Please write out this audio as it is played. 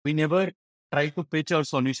We never try to pitch our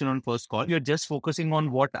solution on first call. You're just focusing on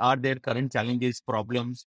what are their current challenges,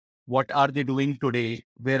 problems, what are they doing today,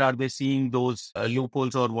 where are they seeing those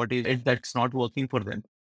loopholes or what is it that's not working for them.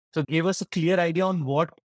 So give us a clear idea on what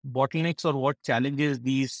bottlenecks or what challenges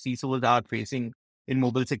these CISOs are facing in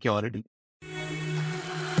mobile security.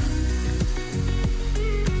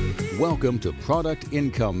 Welcome to Product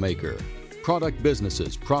Income Maker. Product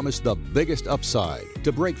businesses promise the biggest upside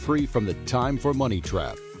to break free from the time for money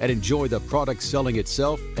trap and enjoy the product selling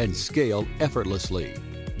itself and scale effortlessly.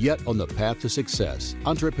 Yet on the path to success,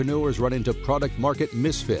 entrepreneurs run into product market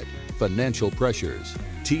misfit, financial pressures,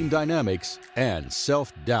 team dynamics, and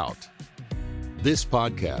self-doubt. This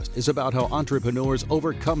podcast is about how entrepreneurs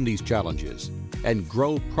overcome these challenges and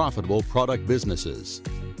grow profitable product businesses,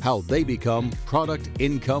 how they become product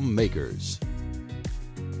income makers.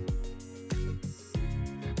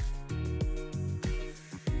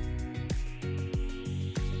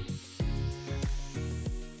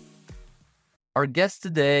 Our guest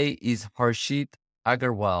today is Harshit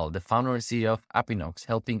Agarwal, the founder and CEO of Appknox,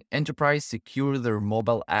 helping enterprise secure their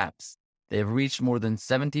mobile apps. They have reached more than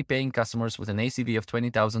 70 paying customers with an ACV of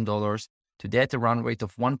 $20,000, today at a run rate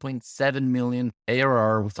of 1.7 million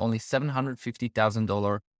ARR with only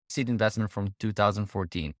 $750,000 seed investment from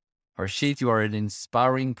 2014. Harshit, you are an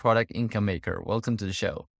inspiring product income maker. Welcome to the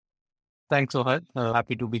show. Thanks, Ohad.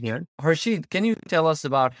 Happy to be here. Harshit, can you tell us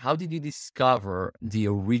about how did you discover the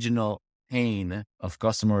original pain of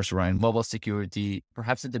customers around mobile security,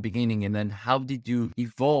 perhaps at the beginning, and then how did you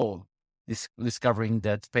evolve discovering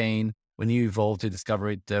that pain when you evolved to discover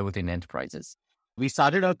it within enterprises? We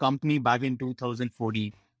started our company back in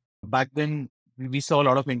 2014. Back then, we saw a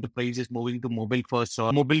lot of enterprises moving to mobile first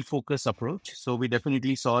or mobile focused approach. So we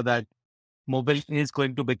definitely saw that mobile is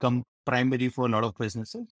going to become primary for a lot of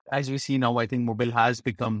businesses. As we see now, I think mobile has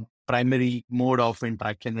become primary mode of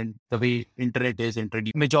interaction and the way internet is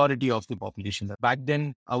introduced majority of the population. Back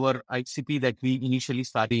then, our ICP that we initially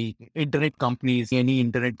started, internet companies, any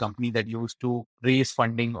internet company that used to raise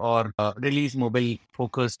funding or release mobile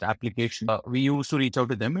focused application, we used to reach out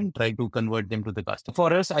to them and try to convert them to the customer.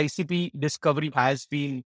 For us, ICP discovery has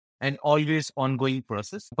been an always ongoing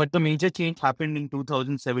process. But the major change happened in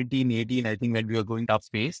 2017-18, I think, when we were going tough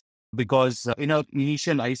space. Because in our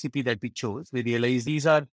initial ICP that we chose, we realized these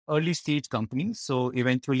are early stage companies. So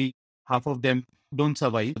eventually half of them don't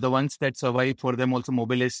survive. The ones that survive, for them also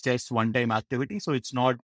mobile is just one-time activity. So it's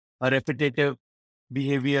not a repetitive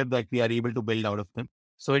behavior that we are able to build out of them.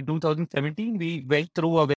 So in 2017, we went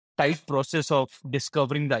through a very tight process of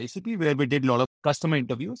discovering the ICP where we did a lot of customer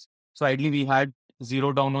interviews. So ideally we had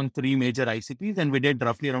zero down on 3 major ICPs and we did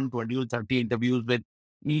roughly around 20 to 30 interviews with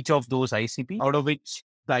each of those ICP, out of which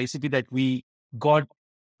the ICP that we got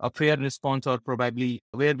a fair response or probably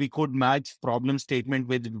where we could match problem statement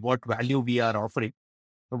with what value we are offering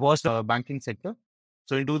was the banking sector.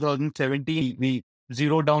 So in 2017, we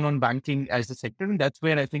zeroed down on banking as the sector. And that's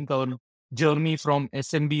where I think our journey from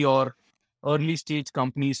SMB or early stage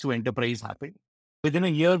companies to enterprise happened. Within a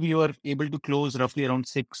year, we were able to close roughly around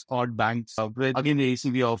 6 odd banks with, again, the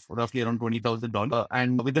ACV of roughly around $20,000.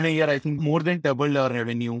 And within a year, I think more than doubled our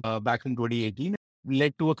revenue back in 2018.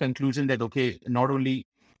 Led to a conclusion that, okay, not only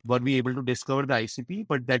were we able to discover the ICP,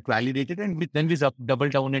 but that validated. And then we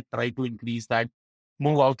doubled down and tried to increase that,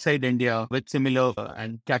 move outside India with similar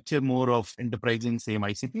and capture more of enterprise in same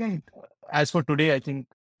ICP. And as for today, I think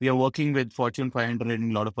we are working with Fortune 500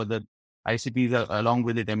 and a lot of other ICPs along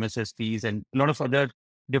with it, MSSPs and a lot of other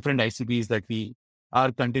different ICPs that we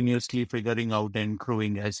are continuously figuring out and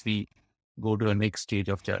growing as we go to the next stage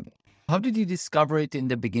of journey. How did you discover it in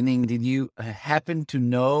the beginning? Did you happen to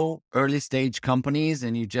know early stage companies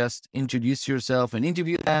and you just introduce yourself and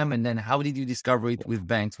interview them? And then how did you discover it with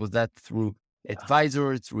banks? Was that through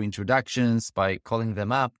advisors, through introductions, by calling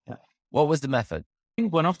them up? What was the method? I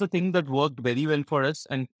think one of the things that worked very well for us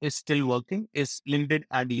and is still working is LinkedIn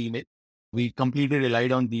and email. We completely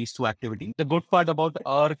relied on these two activities. The good part about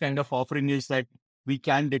our kind of offering is that we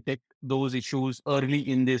can detect those issues early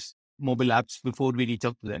in these mobile apps before we reach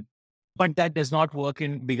out to them. But that does not work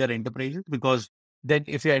in bigger enterprises because then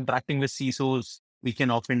if you're interacting with CISOs, we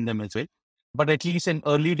can offend them as well. But at least in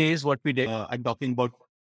early days, what we did, I'm talking about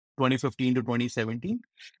 2015 to 2017,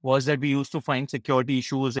 was that we used to find security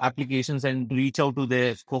issues, applications, and reach out to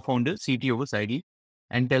their co-founders, CTOs, ideally,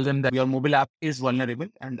 and tell them that your mobile app is vulnerable.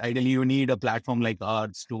 And ideally, you need a platform like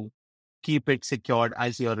ours to keep it secured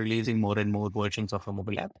as you're releasing more and more versions of a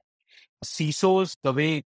mobile app. CISOs, the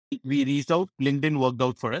way we reached out, LinkedIn worked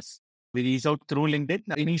out for us. We reached out through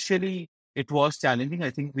LinkedIn. Initially, it was challenging. I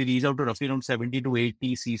think we reached out to roughly around 70 to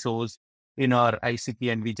 80 CISOs in our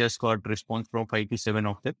ICP, and we just got response from 5 to 7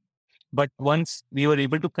 of them. But once we were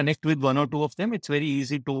able to connect with one or two of them, it's very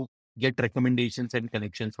easy to get recommendations and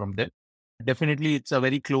connections from them. Definitely, it's a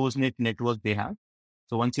very close-knit network they have.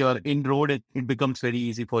 So once you are in road, it becomes very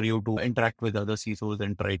easy for you to interact with other CISOs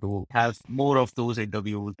and try to have more of those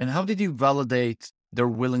interviews. And how did you validate their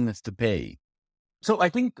willingness to pay? So I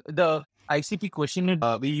think the ICP question,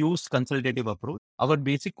 we used consultative approach. Our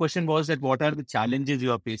basic question was that what are the challenges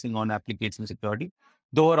you are facing on application security?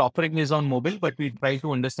 Though our offering is on mobile, but we try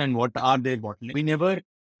to understand what are their bottlenecks. We never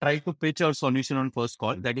try to pitch our solution on first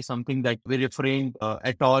call. That is something that we refrained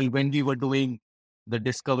at all when we were doing the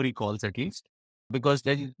discovery calls, at least, because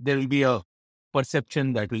then there will be a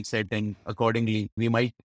perception that will set, and accordingly we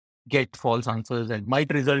might get false answers and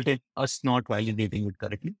might result in us not validating it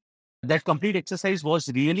correctly. That complete exercise was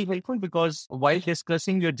really helpful because while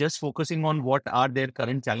discussing, you're just focusing on what are their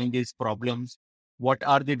current challenges, problems, what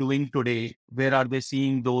are they doing today, where are they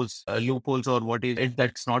seeing those loopholes, or what is it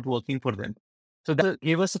that's not working for them. So that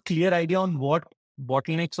gave us a clear idea on what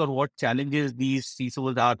bottlenecks or what challenges these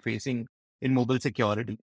CISOs are facing in mobile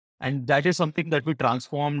security. And that is something that we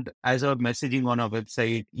transformed as our messaging on our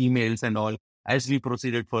website, emails and all, as we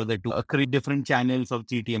proceeded further to create different channels of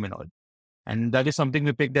GTM and all. And that is something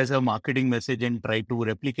we picked as a marketing message and try to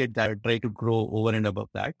replicate that, try to grow over and above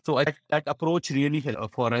that. So that approach really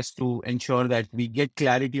helped for us to ensure that we get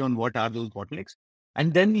clarity on what are those bottlenecks.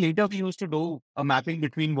 And then later we used to do a mapping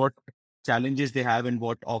between what challenges they have and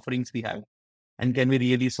what offerings we have. And can we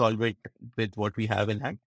really solve it with what we have in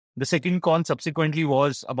hand? The second con subsequently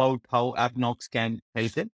was about how Appknox can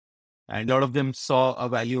help them. And a lot of them saw a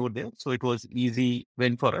value over there. So it was easy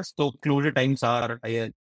win for us. So closure times are higher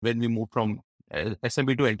when we move from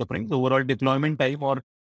SMB to enterprise. Overall deployment time or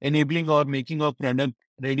enabling or making our product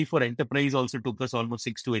ready for enterprise also took us almost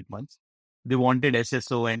 6 to 8 months. They wanted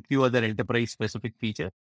SSO and few other enterprise specific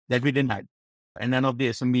features that we didn't have. And none of the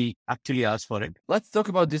SMB actually asked for it. Let's talk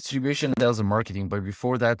about distribution, sales, and marketing. But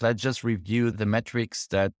before that, let's just review the metrics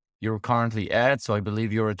that you're currently at. So I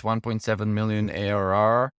believe you're at 1.7 million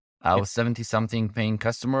ARR. With 70 something paying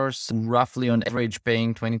customers, roughly on average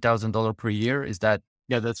paying $20,000 per year. Is that?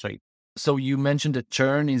 Yeah, that's right. So you mentioned the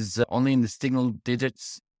churn is only in the single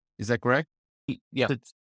digits. Is that correct? Yeah,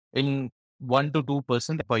 it's in 1 to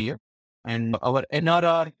 2% per year. And our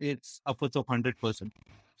NRR is upwards of 100%.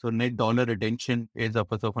 So net dollar retention is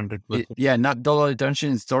upwards of 100%. Yeah, not dollar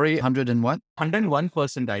retention, sorry, 101?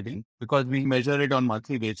 101%, I think, because we measure it on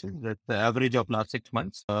monthly basis. That's the average of last 6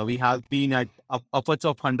 months. We have been at upwards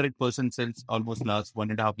of 100% since almost last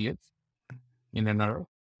 1.5 years in NRR.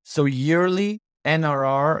 So yearly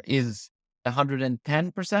NRR is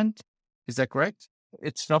 110%. Is that correct?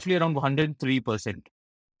 It's roughly around 103%.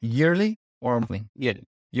 Yearly or monthly? Yeah.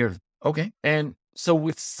 Yearly. Okay. And so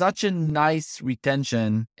with such a nice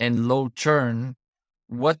retention and low churn,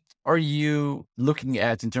 what are you looking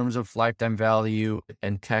at in terms of lifetime value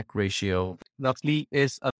and CAC ratio? Roughly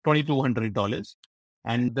is $2,200.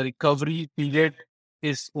 And the recovery period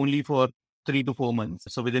is only for 3 to 4 months.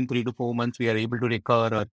 So within 3 to 4 months, we are able to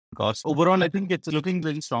recover our costs. Overall, I think it's looking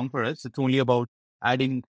very strong for us. It's only about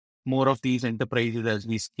adding more of these enterprises as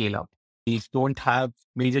we scale up. We don't have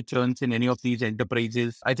major churns in any of these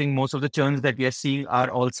enterprises. I think most of the churns that we are seeing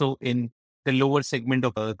are also in the lower segment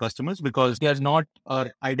of customers because they are not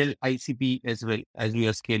our ideal ICP as well as we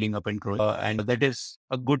are scaling up and growing. And that is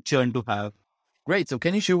a good churn to have. Great. So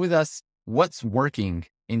can you share with us what's working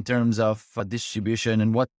in terms of distribution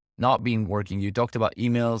and what not being working? You talked about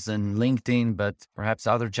emails and LinkedIn, but perhaps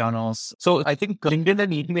other channels. So I think LinkedIn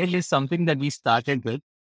and email is something that we started with.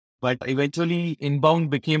 But eventually,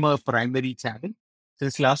 inbound became a primary channel.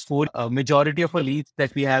 Since last 4, majority of our leads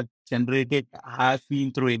that we have generated have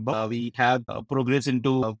been through inbound. We have progressed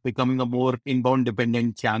into becoming a more inbound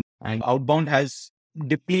dependent channel. And outbound has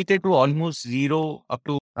depleted to almost zero up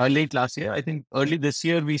to late last year. I think early this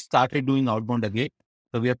year, we started doing outbound again.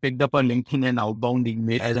 So we have picked up our LinkedIn and outbound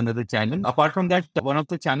email as another channel. Apart from that, one of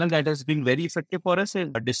the channels that has been very effective for us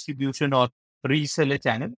is a distribution or reseller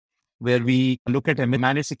channel, where we look at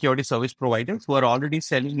managed security service providers who are already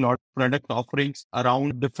selling a lot of product offerings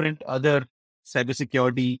around different other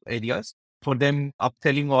cybersecurity areas. For them,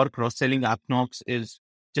 upselling or cross-selling Appknox is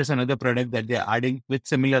just another product that they're adding with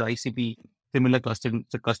similar ICP, similar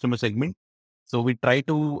customer segment. So we try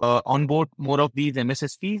to onboard more of these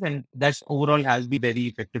MSSPs, and that's overall has been very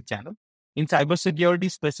effective channel. In cybersecurity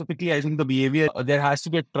specifically, I think the behavior, there has to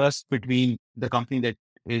be a trust between the company that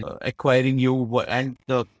is acquiring you and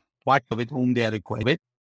the partner with whom they are acquired with.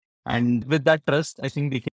 And with that trust, I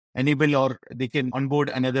think they can enable or they can onboard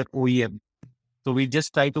another OEM So we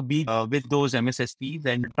just try to be with those MSSPs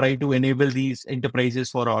and try to enable these enterprises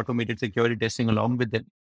for automated security testing along with them.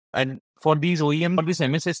 And for these OEM, for these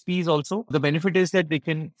MSSPs also, the benefit is that they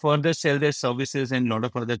can further sell their services and a lot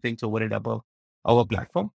of other things over and above our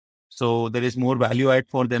platform. So there is more value add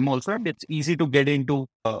for them also. And it's easy to get into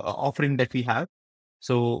offering that we have.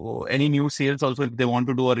 So any new sales also, if they want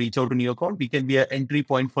to do a reach out to new account, we can be an entry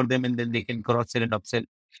point for them and then they can cross sell and upsell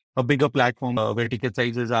a bigger platform where ticket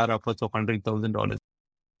sizes are upwards of $100,000.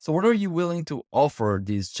 So what are you willing to offer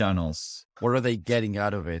these channels? What are they getting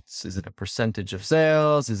out of it? Is it a percentage of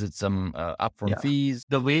sales? Is it some upfront fees?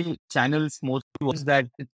 The way channels most is that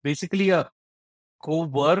it's basically a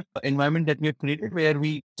co-work environment that we have created where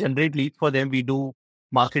we generate leads for them. We do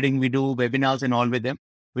marketing, we do webinars and all with them.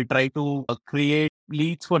 We try to create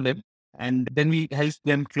leads for them and then we help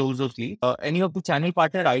them close those leads. Any of the channel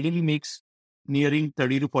partner ideally makes nearing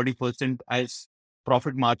 30 to 40% as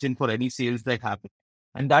profit margin for any sales that happen.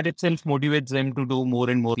 And that itself motivates them to do more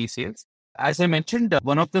and more sales. As I mentioned,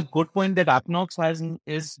 one of the good points that Appknox has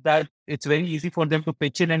is that it's very easy for them to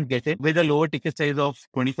pitch in and get it with a lower ticket size of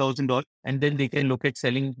 $20,000. And then they can look at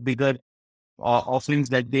selling bigger offerings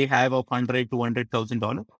that they have of $100,000 to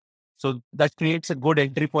 $200,000. So that creates a good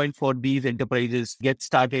entry point for these enterprises, get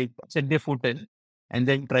started, set their foot in, and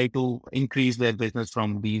then try to increase their business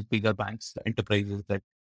from these bigger banks, enterprises that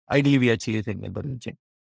ideally we are chasing in the region.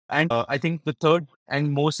 And I think the third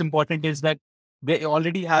and most important is that they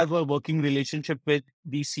already have a working relationship with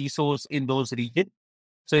the CISOs in those regions.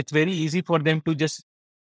 So it's very easy for them to just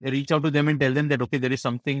reach out to them and tell them that, okay, there is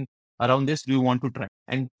something around this, do you want to try?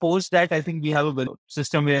 And post that, I think we have a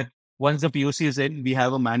system where once the POC is in, we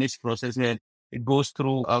have a managed process where it goes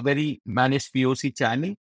through a very managed POC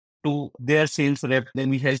channel to their sales rep. Then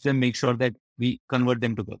we help them make sure that we convert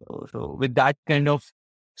them together. So with that kind of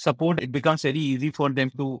support, it becomes very easy for them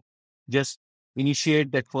to just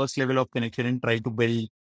initiate that first level of connection and try to build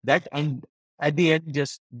that. And at the end,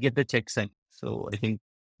 just get the check signed. So I think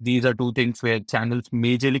these are two things where channels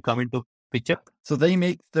majorly come into picture. So they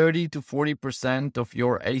make 30 to 40% of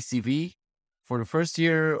your ACV for the first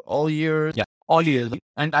year, all year? Yeah, all years.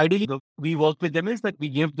 And ideally, we work with them is that we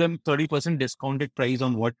give them 30% discounted price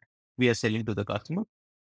on what we are selling to the customer.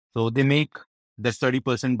 So they make this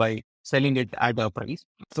 30% by selling it at a price.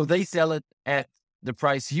 So they sell it at the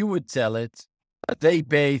price you would sell it, but they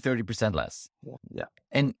pay 30% less. Yeah.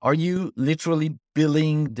 And are you literally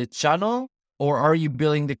billing the channel or are you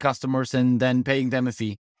billing the customers and then paying them a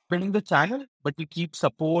fee? Billing the channel, but we keep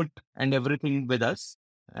support and everything with us.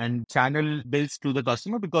 And channel bills to the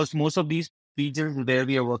customer because most of these regions where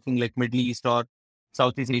we are working like Middle East or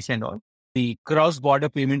Southeast Asia and all, the cross-border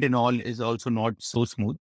payment and all is also not so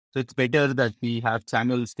smooth. So it's better that we have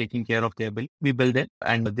channels taking care of their bill. We bill them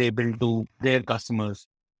and they bill to their customers.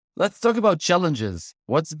 Let's talk about challenges.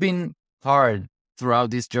 What's been hard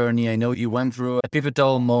throughout this journey? I know you went through a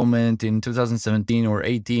pivotal moment in 2017 or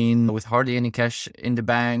 18 with hardly any cash in the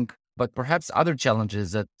bank, but perhaps other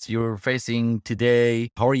challenges that you're facing today.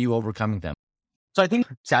 How are you overcoming them? So I think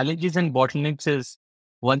challenges and bottlenecks is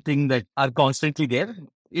one thing that are constantly there.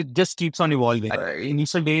 It just keeps on evolving.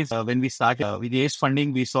 Initial days when we started, we raised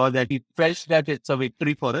funding, we saw that we felt that it's a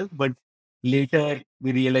victory for us, but later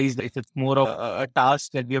we realized that it's more of a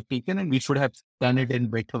task that we have taken and we should have done it in a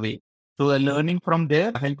better way. So the learning from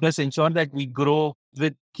there helped us ensure that we grow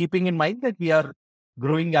with keeping in mind that we are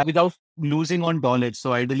growing without losing on dollars.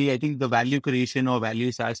 So ideally, I think the value creation or value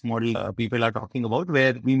SaaS model people are talking about,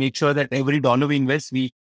 where we make sure that every dollar we invest,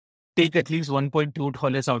 we take at least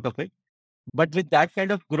 $1.2 out of it. But with that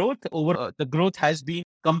kind of growth, the growth has been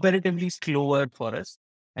comparatively slower for us.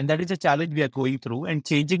 And that is a challenge we are going through and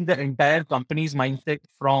changing the entire company's mindset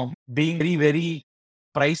from being very, very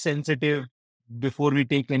price sensitive before we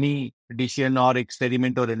take any decision or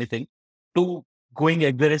experiment or anything to going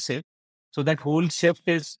aggressive. So that whole shift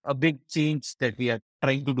is a big change that we are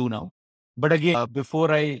trying to do now. But again,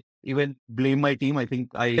 before I even blame my team, I think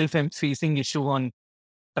I am facing issue on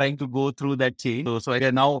trying to go through that change. So I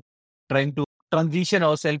are now trying to transition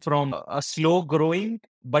ourselves from a slow growing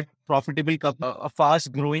but profitable a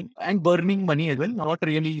fast growing and burning money as well, not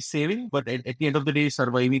really saving, but at the end of the day,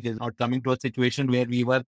 surviving is not coming to a situation where we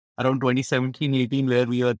were around 2017, 18, where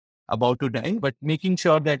we were about to die, but making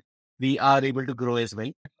sure that we are able to grow as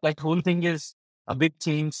well. That whole thing is a big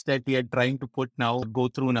change that we are trying to go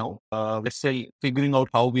through now. We're still figuring out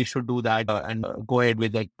how we should do that and go ahead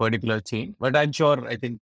with that particular change. But I'm sure, I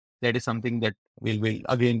think that is something that we'll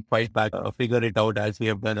again fight back, figure it out as we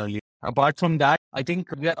have done earlier. Apart from that, I think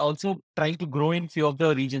we are also trying to grow in few of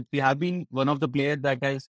the regions. We have been one of the players that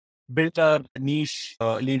has built our niche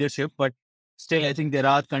leadership, but Still, I think there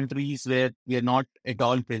are countries where we are not at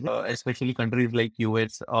all present, especially countries like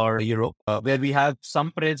US or Europe, where we have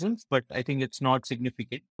some presence, but I think it's not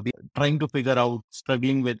significant. We're trying to figure out,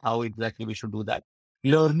 struggling with how exactly we should do that,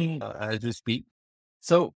 learning as we speak.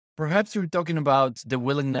 So perhaps you're talking about the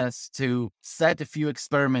willingness to set a few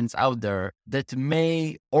experiments out there that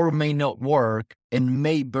may or may not work and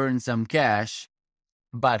may burn some cash.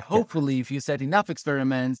 But hopefully, if you set enough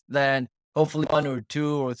experiments, then hopefully one or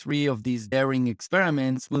two or three of these daring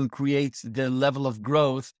experiments will create the level of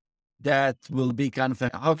growth that will be kind of a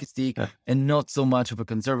hockey stick and not so much of a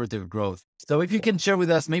conservative growth. So if you can share with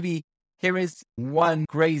us, maybe here is one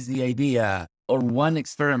crazy idea or one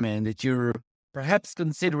experiment that you're perhaps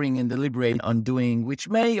considering and deliberating on doing, which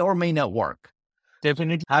may or may not work.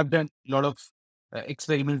 Definitely have done a lot of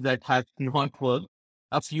experiments that have not worked.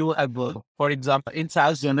 A few have worked. For example, in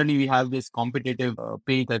SaaS, generally, we have this competitive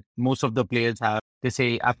page that most of the players have. They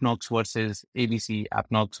say Appknox versus ABC,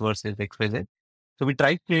 Appknox versus XYZ. So we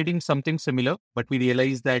tried creating something similar, but we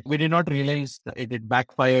realized that we did not realize that it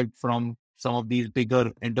backfired from some of these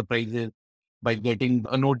bigger enterprises by getting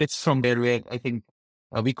a notice from there where I think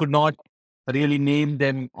we could not really name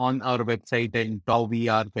them on our website and how we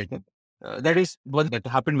are better. That is one that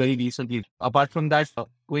happened very recently. Apart from that,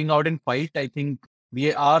 going out and fight, I think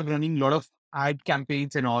we are running a lot of ad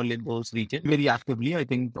campaigns and all in those regions very actively. I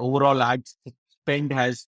think overall ad spend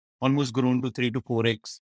has almost grown to 3 to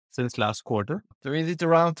 4x since last quarter. So is it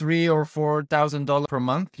around $3,000 or $4,000 per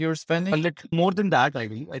month you're spending? A little more than that, I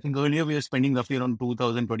think. I think earlier we were spending roughly around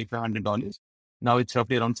 $2,000, $2,500. Now it's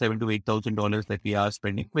roughly around $7,000 to $8,000 that we are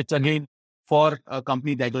spending, which again, for a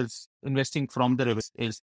company that is investing from the revenue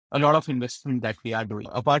is a lot of investment that we are doing.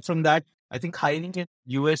 Apart from that, I think hiring in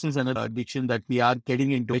US is another addiction that we are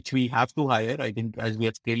getting into, which we have to hire. I think as we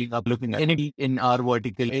are scaling up, looking at anything in our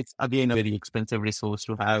vertical, it's again a very expensive resource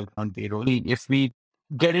to have on payroll. If we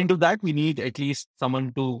get into that, we need at least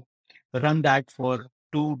someone to run that for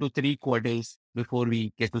 2 to 3 quarters before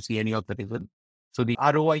we get to see any of the results. So the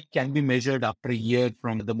ROI can be measured after a year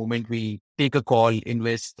from the moment we take a call,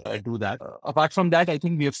 invest, do that. Apart from that, I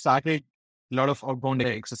think we have started a lot of outbound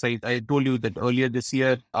exercise. I told you that earlier this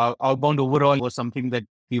year, outbound overall was something that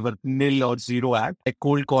we were nil or zero at, like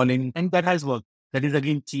cold calling, and that has worked. That is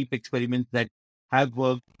again cheap experiments that have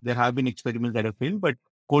worked. There have been experiments that have failed, but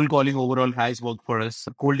cold calling overall has worked for us.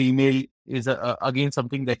 Cold email is again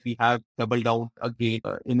something that we have doubled down again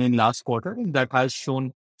in last quarter, and that has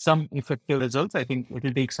shown some effective results. I think it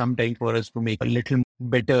will take some time for us to make a little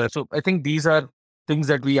better. So I think these are things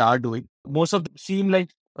that we are doing. Most of them seem like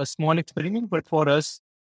a small experiment, but for us,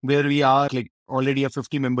 where we are like already a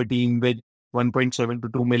 50-member team with 1.7 to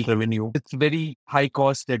 2 mil revenue, it's very high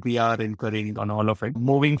cost that we are incurring on all of it.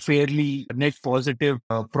 Moving fairly net positive,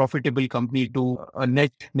 profitable company to a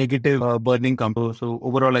net negative burning company. So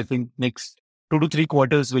overall, I think next 2 to 3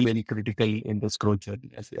 quarters will be very critical in this growth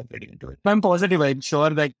journey as we are getting into it. I'm positive. I'm sure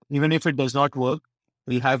that even if it does not work,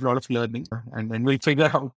 we'll have a lot of learning and then we'll figure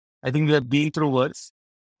out. I think we are being through worse.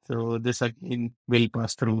 So this again will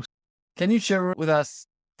pass through. Can you share with us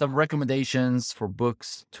some recommendations for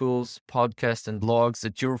books, tools, podcasts, and blogs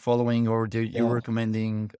that you're following or that you're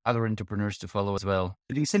recommending other entrepreneurs to follow as well?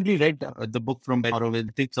 Recently read the book from Ben Horowitz,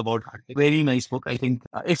 It's About Hard. Very nice book. I think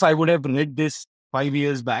if I would have read this 5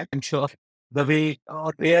 years back, I'm sure the way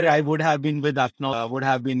or where I would have been with Appknox would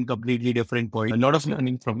have been completely different point. A lot of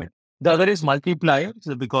learning from it. The other is multiplier,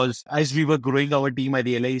 because as we were growing our team, I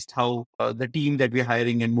realized how the team that we're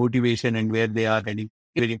hiring and motivation and where they are heading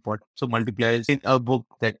is very important. So multiplier is a book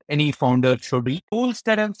that any founder should read. Tools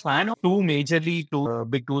that I'm fan of, two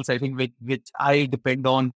big tools, I think, which I depend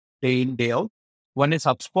on day in, day out. One is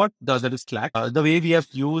HubSpot, the other is Slack. The way we have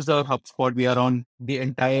used our HubSpot, we are on the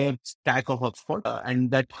entire stack of HubSpot, and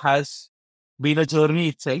that has been a journey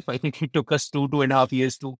itself. I think it took us 2.5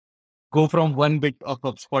 years to go from one bit of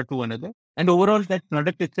HubSpot to another. And overall, that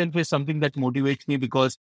product itself is something that motivates me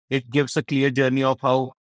because it gives a clear journey of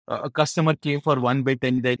how a customer came for one bit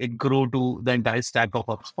and then it grew to the entire stack of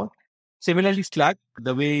HubSpot. Similarly, Slack,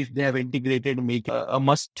 the way they have integrated, make a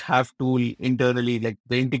must-have tool internally, like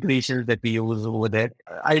the integrations that we use over there.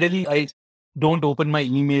 Ideally, I don't open my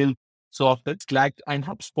email so often. Slack and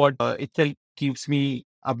HubSpot itself keeps me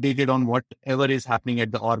updated on whatever is happening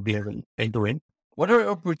at the org level end to end. What are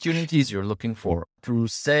opportunities you're looking for through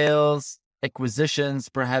sales, acquisitions,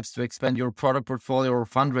 perhaps to expand your product portfolio or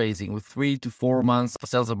fundraising with 3 to 4 months of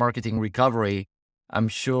sales and marketing recovery? I'm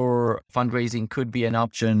sure fundraising could be an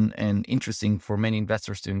option and interesting for many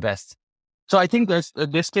investors to invest. So I think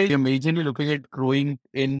at this stage, we're majorly looking at growing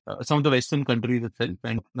in some of the Western countries itself,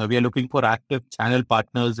 and we are looking for active channel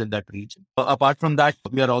partners in that region. Apart from that,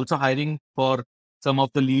 we are also hiring for some of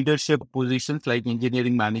the leadership positions like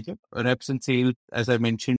engineering manager, reps and sales, as I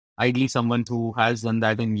mentioned, ideally someone who has done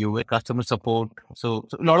that in UA, customer support. So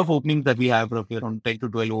a lot of openings that we have, roughly around 10 to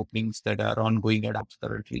 12 openings that are ongoing at apps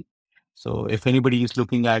currently. So if anybody is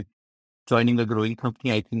looking at joining a growing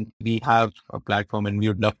company, I think we have a platform and we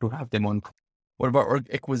would love to have them on. What about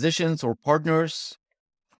acquisitions or partners?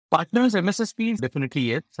 Partners, MSSPs, definitely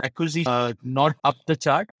yes. Acquisition, not up the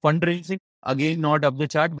chart. Fundraising, again, not up the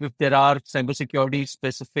chart. If there are cybersecurity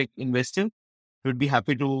specific investors, we'd be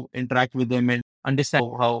happy to interact with them and understand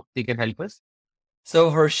how they can help us. So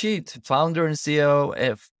Harshit, founder and CEO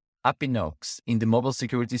of Appknox in the mobile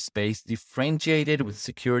security space, differentiated with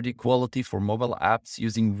security quality for mobile apps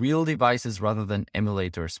using real devices rather than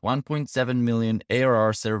emulators. 1.7 million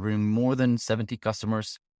ARR, serving more than 70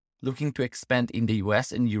 customers, looking to expand in the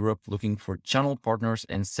US and Europe, looking for channel partners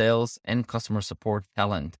and sales and customer support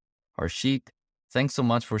talent. Harshit, thanks so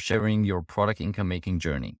much for sharing your product income making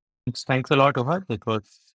journey. Thanks a lot, Ohad. It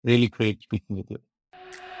was really great speaking with you.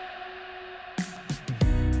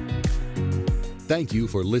 Thank you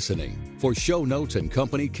for listening. For show notes and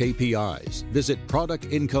company KPIs, visit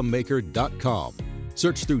productincomemaker.com.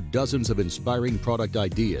 Search through dozens of inspiring product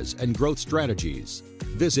ideas and growth strategies.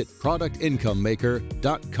 Visit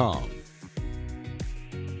productincomemaker.com.